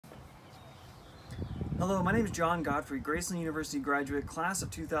Hello, my name is John Godfrey, Graceland University graduate, class of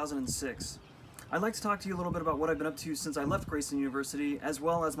 2006. I'd like to talk to you a little bit about what I've been up to since I left Graceland University, as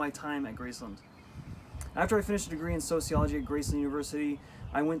well as my time at Graceland. After I finished a degree in sociology at Graceland University,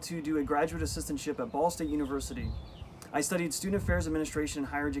 I went to do a graduate assistantship at Ball State University. I studied student affairs administration and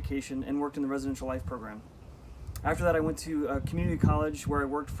higher education and worked in the residential life program. After that, I went to a community college where I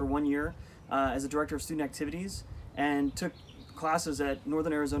worked for 1 year as a director of student activities and took classes at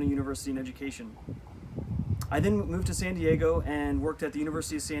Northern Arizona University in education. I then moved to San Diego and worked at the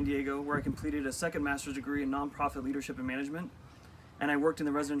University of San Diego, where I completed a second master's degree in nonprofit leadership and management, and I worked in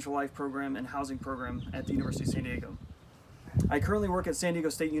the residential life program and housing program at the University of San Diego. I currently work at San Diego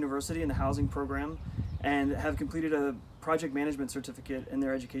State University in the housing program and have completed a project management certificate in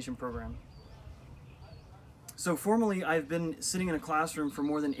their education program. So formally, I've been sitting in a classroom for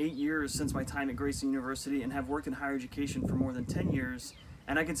more than 8 years since my time at Graceland University and have worked in higher education for more than 10 years,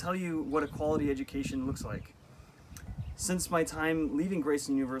 and I can tell you what a quality education looks like. Since my time leaving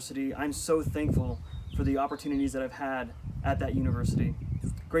Graceland University, I'm so thankful for the opportunities that I've had at that university.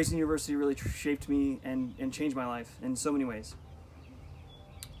 Graceland University really shaped me and changed my life in so many ways.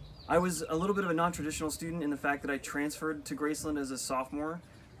 I was a little bit of a non-traditional student in the fact that I transferred to Graceland as a sophomore.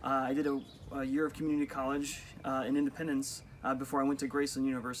 I did a year of community college in Independence before I went to Graceland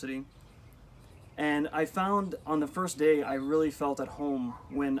University. And I found on the first day I really felt at home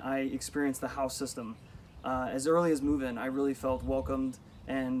when I experienced the house system. As early as move-in, I really felt welcomed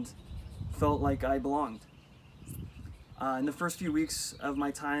and felt like I belonged. In the first few weeks of my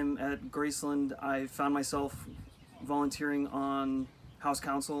time at Graceland, I found myself volunteering on house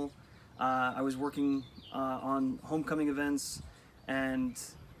council. I was working on homecoming events and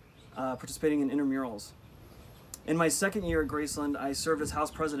participating in intramurals. In my second year at Graceland, I served as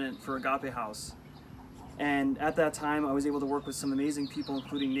house president for Agape House. And at that time, I was able to work with some amazing people,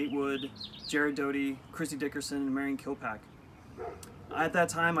 including Nate Wood, Jared Doty, Christy Dickerson, and Marion Kilpack. At that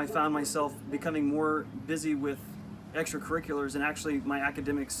time, I found myself becoming more busy with extracurriculars, and actually my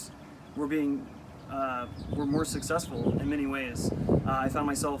academics were more successful in many ways. I found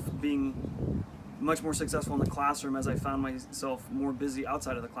myself being much more successful in the classroom as I found myself more busy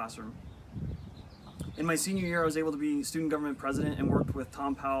outside of the classroom. In my senior year, I was able to be student government president and worked with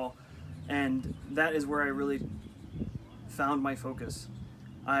Tom Powell, and that is where I really found my focus.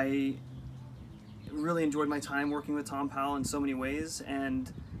 I really enjoyed my time working with Tom Powell in so many ways,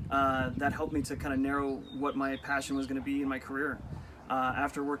 and that helped me to kind of narrow what my passion was going to be in my career.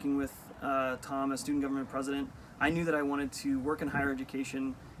 After working with Tom as student government president, I knew that I wanted to work in higher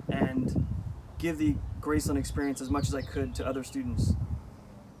education and give the Graceland experience as much as I could to other students.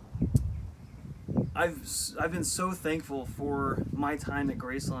 I've been so thankful for my time at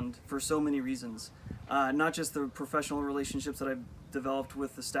Graceland for so many reasons. Not just the professional relationships that I've developed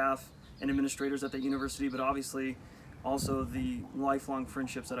with the staff and administrators at the university, but obviously also the lifelong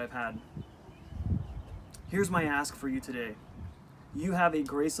friendships that I've had. Here's my ask for you today. You have a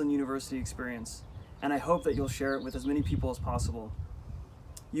Graceland University experience, and I hope that you'll share it with as many people as possible.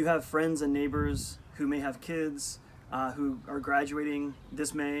 You have friends and neighbors who may have kids who are graduating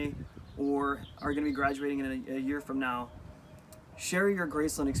this May or are going to be graduating in a year from now. Share your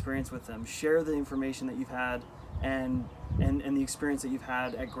Graceland experience with them. Share the information that you've had and the experience that you've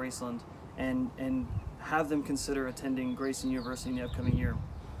had at Graceland, and have them consider attending Graceland University in the upcoming year.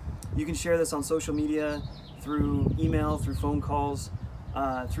 You can share this on social media, through email, through phone calls,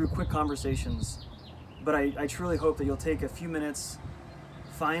 through quick conversations. But I truly hope that you'll take a few minutes,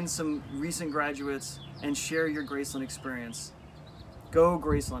 find some recent graduates, and share your Graceland experience. Go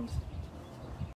Graceland!